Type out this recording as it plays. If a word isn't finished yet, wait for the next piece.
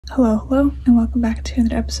Hello, and welcome back to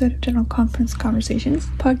another episode of General Conference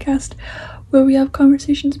Conversations, the podcast where we have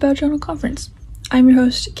conversations about General Conference. I'm your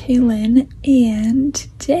host, Kaylin, and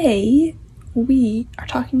today we are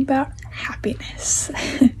talking about happiness.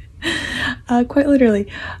 Quite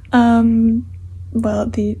literally. Well,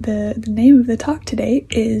 the name of the talk today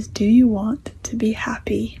is Do You Want to Be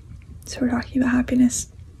Happy? So we're talking about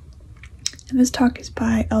happiness. And this talk is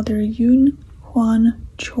by Elder Yoon, Hwan,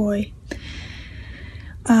 Choi.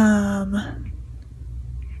 And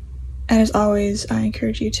as always, I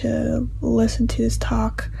encourage you to listen to this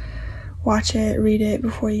talk, watch it, read it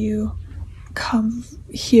before you come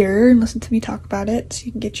here and listen to me talk about it, so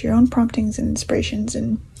you can get your own promptings and inspirations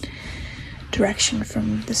and direction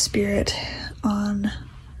from the Spirit on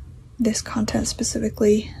this content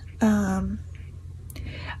specifically.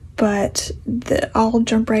 But I'll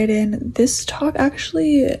jump right in. This talk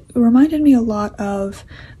actually reminded me a lot of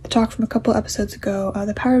the talk from a couple episodes ago,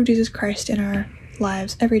 the power of Jesus Christ in our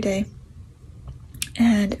lives every day.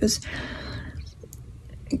 And it was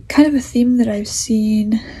kind of a theme that I've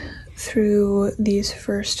seen through these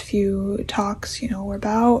first few talks. We're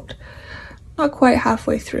about not quite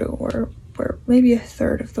halfway through, or we're maybe a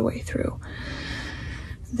third of the way through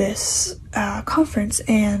this conference,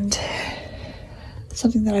 and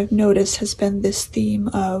something that I've noticed has been this theme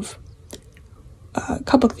of a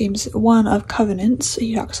couple of themes. One of covenants.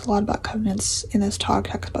 He talks a lot about covenants in this talk.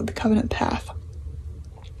 He talks about the covenant path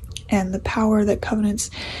and the power that covenants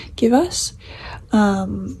give us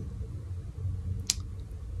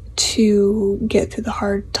to get through the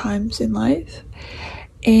hard times in life.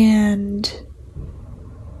 And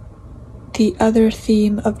the other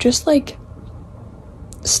theme of just like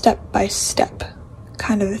step by step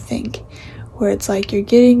kind of a thing, where it's like you're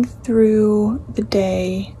getting through the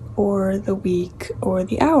day or the week or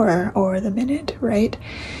the hour or the minute, right?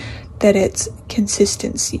 That it's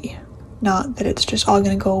consistency, not that it's just all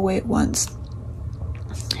going to go away at once.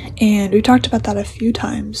 And we talked about that a few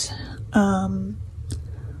times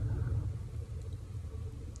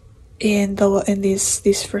in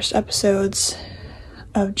these first episodes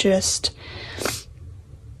of just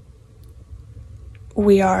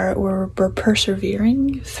we're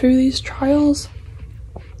persevering through these trials,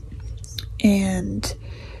 and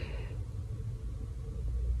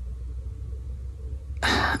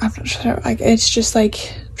I'm not sure, it's just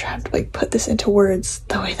like trying to put this into words.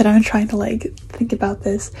 The way that I'm trying to think about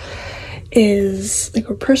this is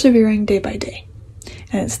we're persevering day by day,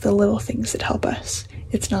 and it's the little things that help us.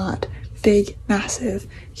 It's not big, massive,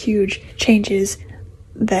 huge changes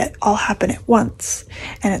that all happen at once,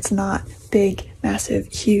 and it's not big, massive,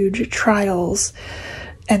 huge trials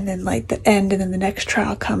and then the end and then the next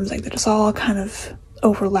trial comes. That it's all kind of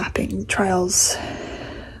overlapping trials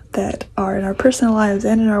that are in our personal lives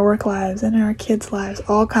and in our work lives and in our kids' lives,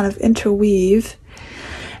 all kind of interweave,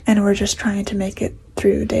 and we're just trying to make it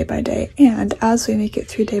through day by day. And as we make it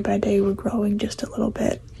through day by day, we're growing just a little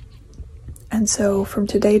bit. And so from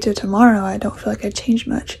today to tomorrow, I don't feel like I've changed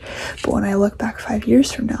much. But when I look back 5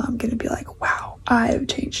 years from now, I'm going to be like, wow, I've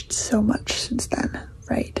changed so much since then,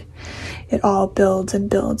 right? It all builds and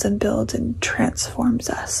builds and builds and transforms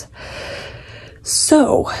us.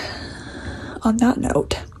 So, on that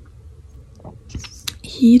note,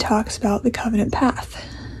 he talks about the covenant path.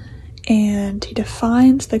 And he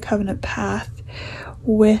defines the covenant path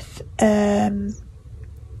with a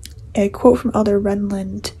quote from Elder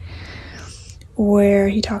Renland, where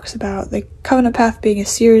he talks about the covenant path being a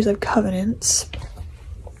series of covenants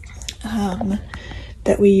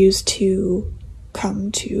that we use to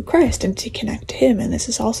come to Christ and to connect to Him. And this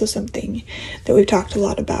is also something that we've talked a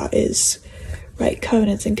lot about, is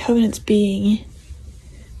covenants, and covenants being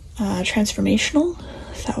transformational.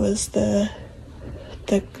 That was the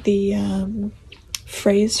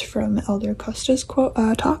phrase from Elder Costa's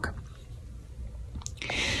talk,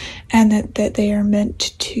 and that they are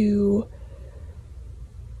meant to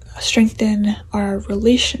strengthen our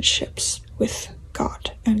relationships with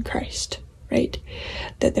God and Christ, right?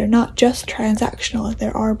 That they're not just transactional, that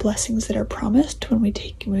there are blessings that are promised when we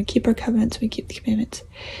keep our covenants, we keep the commandments,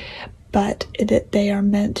 but that they are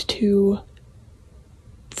meant to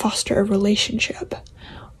foster a relationship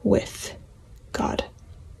with God,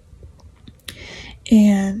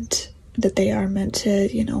 and that they are meant to,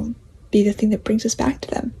 be the thing that brings us back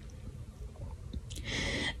to them.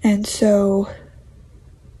 And so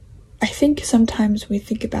I think sometimes we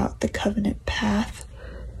think about the covenant path,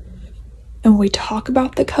 and we talk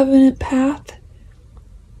about the covenant path,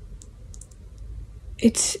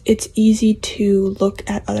 it's easy to look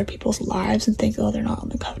at other people's lives and think, oh, they're not on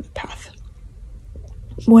the covenant path.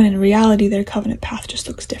 when in reality their covenant path just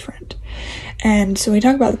looks different. And so when we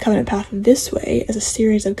talk about the covenant path this way, as a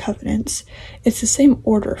series of covenants, it's the same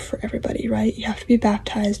order for everybody, right? You have to be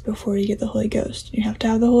baptized before you get the Holy Ghost. You have to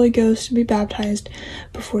have the Holy Ghost and be baptized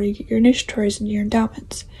before you get your initiatories and your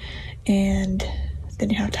endowments. And then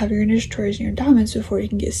you have to have your initiatories and your endowments before you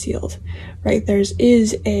can get sealed, right? There's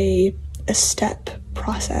a step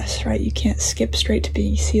process, right? You can't skip straight to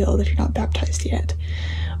being sealed if you're not baptized yet.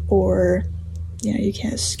 Or you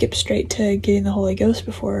can't skip straight to getting the Holy Ghost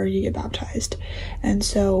before you get baptized. And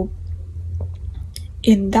so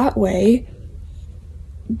in that way,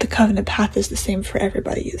 the covenant path is the same for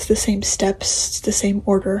everybody. It's the same steps, it's the same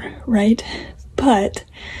order, right? But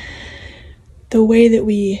the way that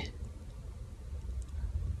we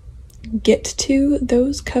get to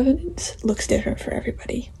those covenants looks different for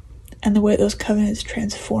everybody. And the way those covenants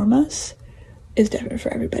transform us is different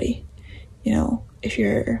for everybody. If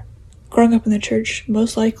you're growing up in the church,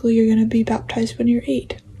 most likely you're going to be baptized when you're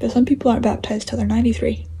 8. But some people aren't baptized till they're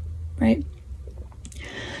 93, right?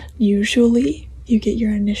 Usually, you get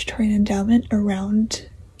your initiatory and endowment around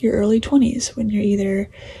your early 20s, when you're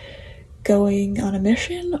either going on a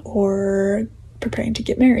mission or preparing to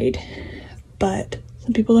get married. But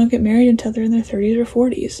some people don't get married until they're in their 30s or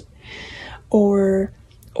 40s.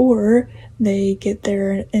 Or they get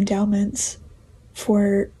their endowments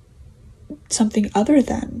for something other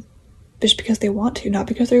than just because they want to, not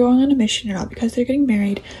because they're going on a mission or not because they're getting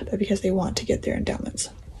married, but because they want to get their endowments.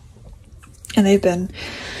 And they've been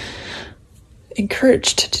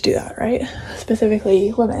encouraged to do that, right?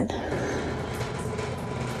 Specifically women.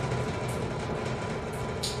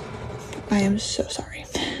 I am so sorry.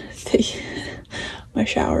 My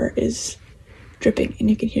shower is dripping and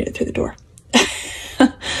you can hear it through the door.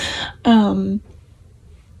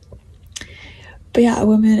 But yeah,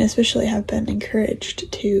 women especially have been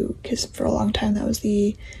encouraged to, because for a long time that was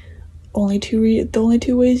the only two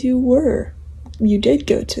ways you did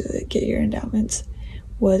go to get your endowments,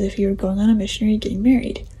 was if you were going on a mission or you're getting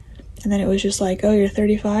married. And then it was just like, oh, you're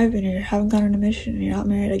 35 and you haven't gone on a mission and you're not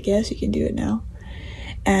married, I guess you can do it now.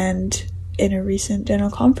 And in a recent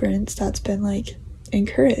general conference, that's been like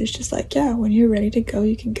encouraged. It's like, yeah, when you're ready to go,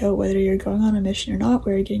 you can go, whether you're going on a mission or not,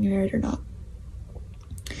 whether you're getting married or not.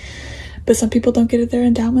 But some people don't get their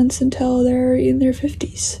endowments until they're in their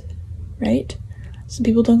 50s, right? Some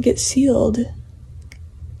people don't get sealed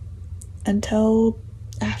until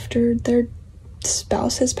after their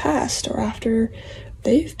spouse has passed or after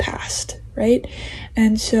they've passed, right?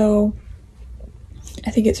 And so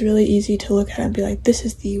I think it's really easy to look at it and be like, this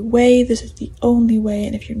is the way, this is the only way,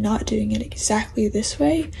 and if you're not doing it exactly this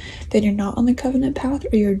way, then you're not on the covenant path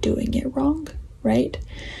or you're doing it wrong, right?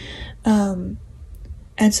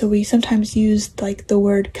 And so we sometimes use like the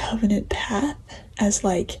word covenant path as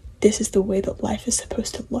like, this is the way that life is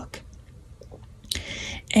supposed to look.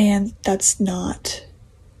 And that's not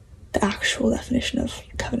the actual definition of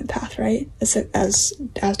covenant path, right? As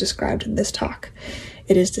described in this talk,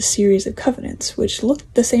 it is the series of covenants, which look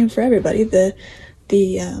the same for everybody. The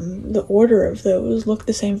order of those look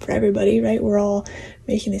the same for everybody, right? We're all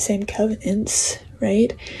making the same covenants,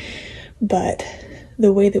 right? But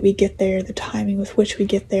the way that we get there, the timing with which we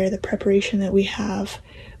get there, the preparation that we have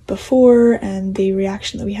before, and the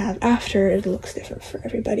reaction that we have after, it looks different for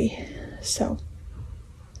everybody. So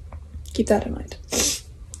keep that in mind.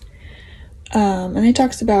 And he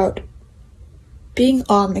talks about being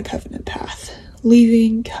on the covenant path,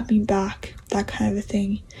 leaving, coming back, that kind of a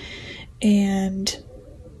thing. And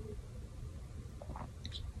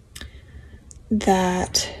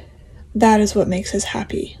that is what makes us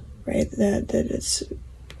happy, right? That it's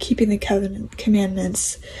keeping the covenant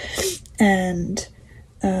commandments. And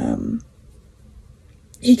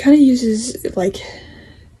he kind of uses like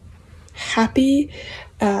happy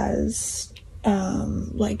as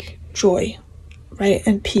like joy, right?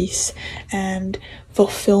 And peace and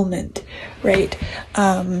fulfillment, right?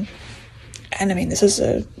 And I mean, this is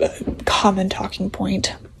a common talking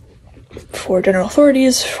point for general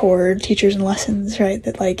authorities, for teachers and lessons, right?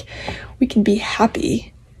 That like we can be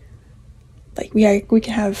happy, like we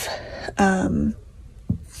can have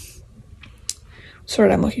sort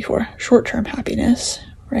of I'm looking for short-term happiness,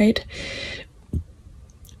 right?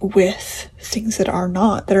 With things that are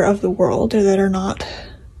of the world, or that are not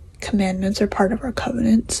commandments or part of our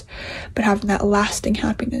covenants, but having that lasting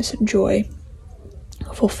happiness and joy,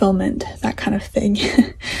 fulfillment, that kind of thing.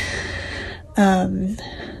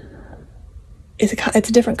 It's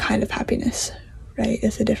a different kind of happiness, right?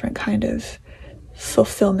 It's a different kind of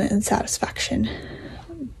fulfillment and satisfaction,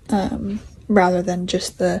 rather than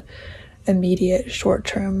just the immediate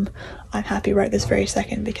short-term, I'm happy right this very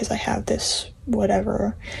second because I have this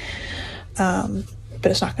whatever, but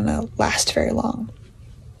it's not going to last very long.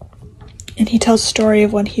 And he tells a story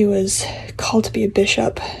of when he was called to be a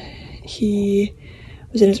bishop. He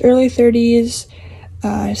was in his early 30s.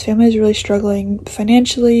 His family was really struggling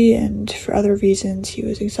financially, and for other reasons. He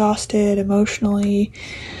was exhausted emotionally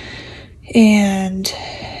and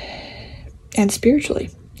spiritually.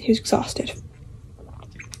 He was exhausted.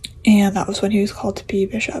 And that was when he was called to be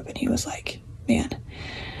bishop, and he was like, man.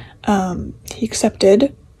 He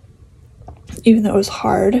accepted, even though it was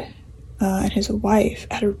hard, and his wife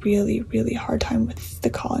had a really, really hard time with the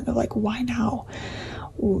calling of like, why now?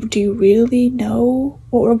 Do you really know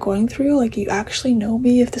what we're going through? Like, you actually know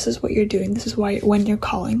me if this is what you're doing? This is why when you're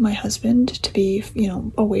calling my husband to be, you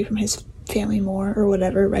know, away from his family more or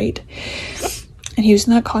whatever, right? And he was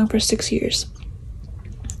in that calling for 6 years.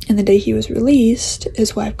 And the day he was released,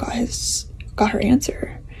 his wife got her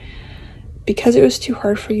answer. Because it was too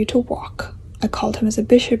hard for you to walk, I called him as a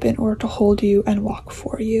bishop in order to hold you and walk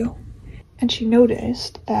for you. And she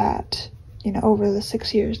noticed that, you know, over the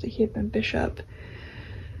 6 years that he had been bishop,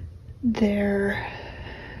 they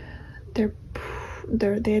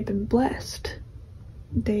had been blessed.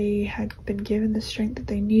 They had been given the strength that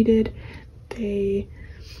they needed. Their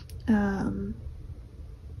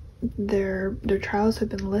trials had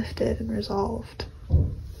been lifted and resolved.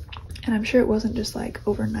 And I'm sure it wasn't just like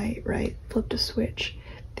overnight, right? Flipped a switch.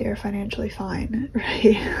 They were financially fine,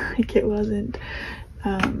 right? Like, it wasn't,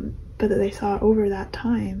 but that they saw over that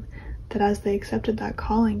time that as they accepted that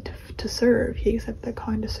calling to serve, he accepted that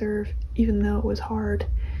calling to serve, even though it was hard,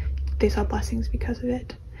 they saw blessings because of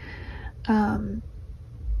it. I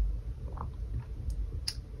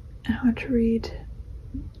want to read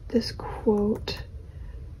this quote.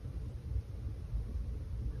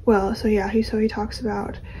 Well, so yeah, he talks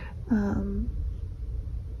about,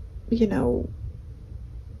 you know,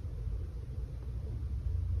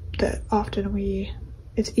 that often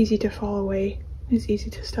it's easy to fall away. It's easy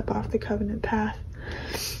to step off the covenant path.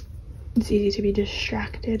 It's easy to be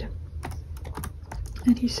distracted.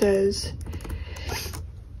 And he says,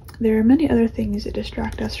 there are many other things that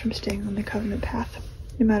distract us from staying on the covenant path.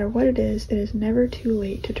 No matter what it is never too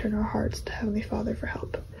late to turn our hearts to Heavenly Father for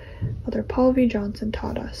help. Elder Paul V. Johnson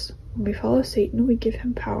taught us, when we follow Satan, we give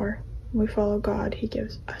him power. When we follow God, he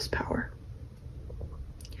gives us power.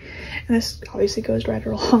 And this obviously goes right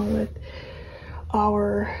along with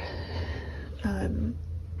our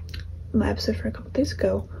my episode from a couple days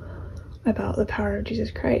ago about the power of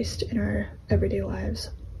Jesus Christ in our everyday lives.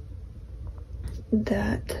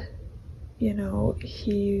 That, you know,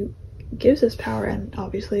 he gives us power, and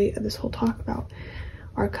obviously this whole talk about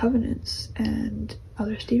our covenants, and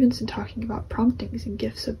Elder Stevenson talking about promptings and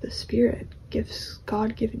gifts of the Spirit, gifts,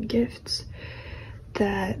 God-given gifts,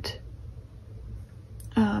 that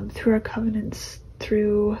through our covenants,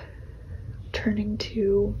 through turning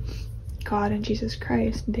to God and Jesus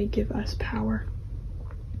Christ, they give us power.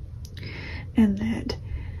 And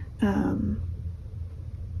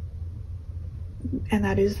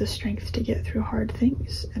that is the strength to get through hard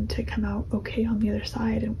things and to come out okay on the other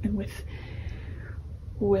side, and with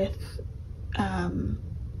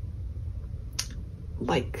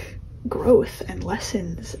like growth and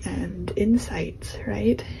lessons and insights,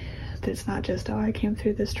 right? That it's not just, oh, I came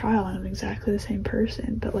through this trial and I'm exactly the same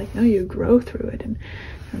person, but like, no, you grow through it, and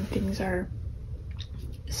things are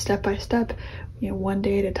step by step, you know, one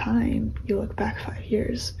day at a time. You look back 5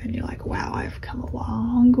 years and you're like, wow, I've come a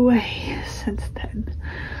long way since then.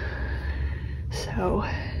 So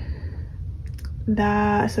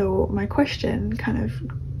my question, kind of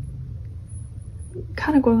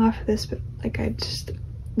going off of this, but like, this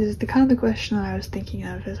is the kind of the question that I was thinking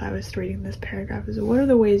of as I was reading this paragraph, is what are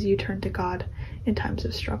the ways you turn to God in times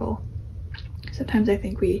of struggle? Sometimes I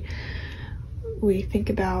think we think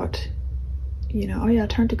about, you know, oh yeah,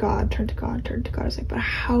 turn to God, turn to God, turn to God. It's like, but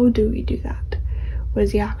how do we do that? What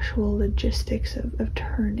is the actual logistics of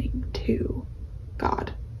turning to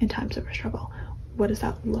God in times of a struggle? What does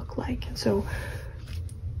that look like? And so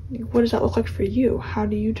what does that look like for you? How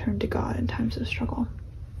do you turn to God in times of struggle?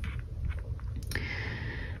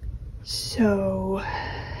 So,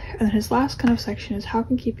 and then his last kind of section is, how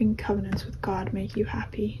can keeping covenants with God make you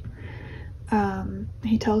happy?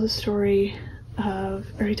 He tells a story of,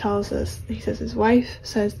 or he says his wife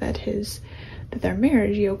says that their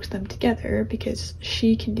marriage yokes them together because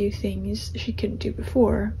she can do things she couldn't do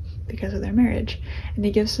before because of their marriage. And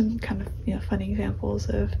he gives some kind of, you know, funny examples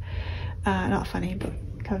of, not funny, but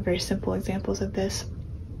kind of very simple examples of this.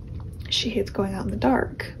 She hates going out in the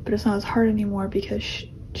dark, but it's not as hard anymore because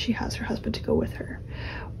she has her husband to go with her.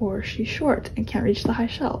 Or she's short and can't reach the high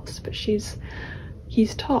shelves, but she's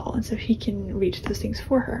he's tall, and so he can reach those things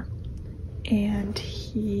for her. And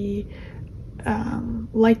he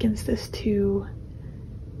likens this to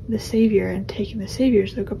the Savior and taking the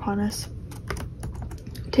Savior's yoke upon us.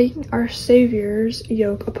 Taking our Savior's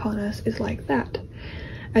yoke upon us is like that.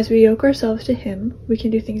 As we yoke ourselves to him, we can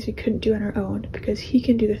do things we couldn't do on our own, because he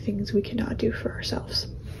can do the things we cannot do for ourselves.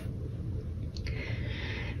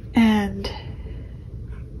 And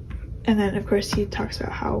then, of course, he talks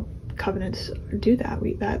about how covenants do that.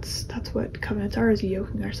 That's what covenants are, is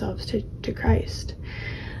yoking ourselves to Christ.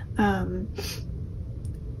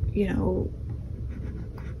 You know,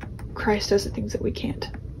 Christ does the things that we can't.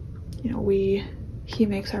 You know, he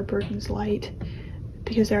makes our burdens light,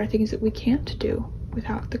 because there are things that we can't do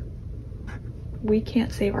without we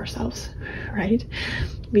can't save ourselves, right?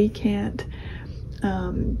 We can't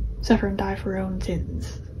suffer and die for our own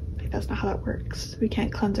sins. Like, that's not how that works. We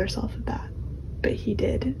can't cleanse ourselves of that, but he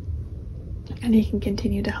did. And he can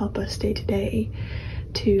continue to help us day to day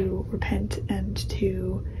to repent and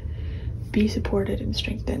to be supported and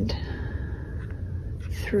strengthened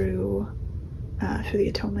through the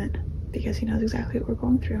atonement, because he knows exactly what we're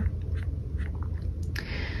going through.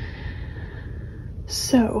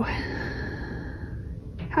 So,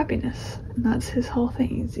 happiness, and that's his whole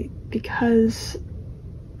thing, because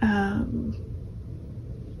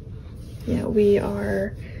you know, we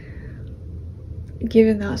are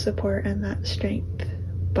given that support and that strength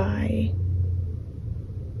by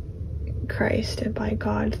Christ and by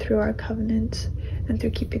God through our covenants and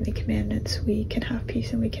through keeping the commandments. We can have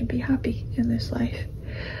peace and we can be happy in this life.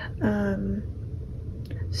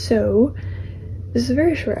 So this is a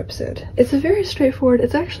very short episode. It's a very straightforward,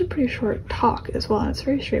 it's actually a pretty short talk as well, and it's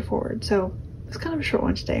very straightforward, so it's kind of a short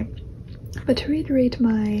one today. But to repeat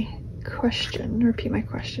my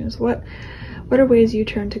question is, what are ways you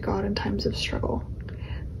turn to God in times of struggle?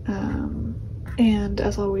 And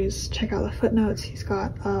as always, check out the footnotes. He's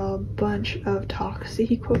got a bunch of talks that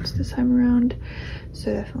he quotes this time around,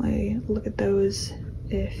 so definitely look at those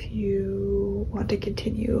if you want to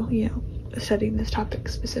continue, you know, studying this topic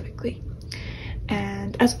specifically.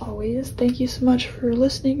 And as always, thank you so much for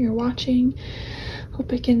listening or watching.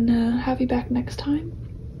 Hope I can have you back next time.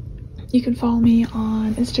 You can follow me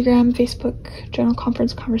on Instagram, Facebook, General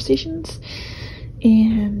Conference Conversations,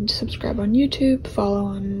 and subscribe on YouTube, follow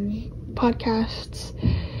on podcasts,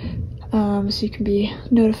 so you can be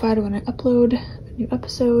notified when I upload a new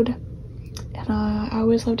episode. And I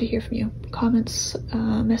always love to hear from you. Comments,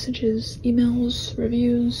 messages, emails,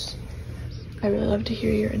 reviews. I really love to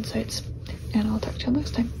hear your insights. And I'll talk to you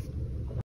next time.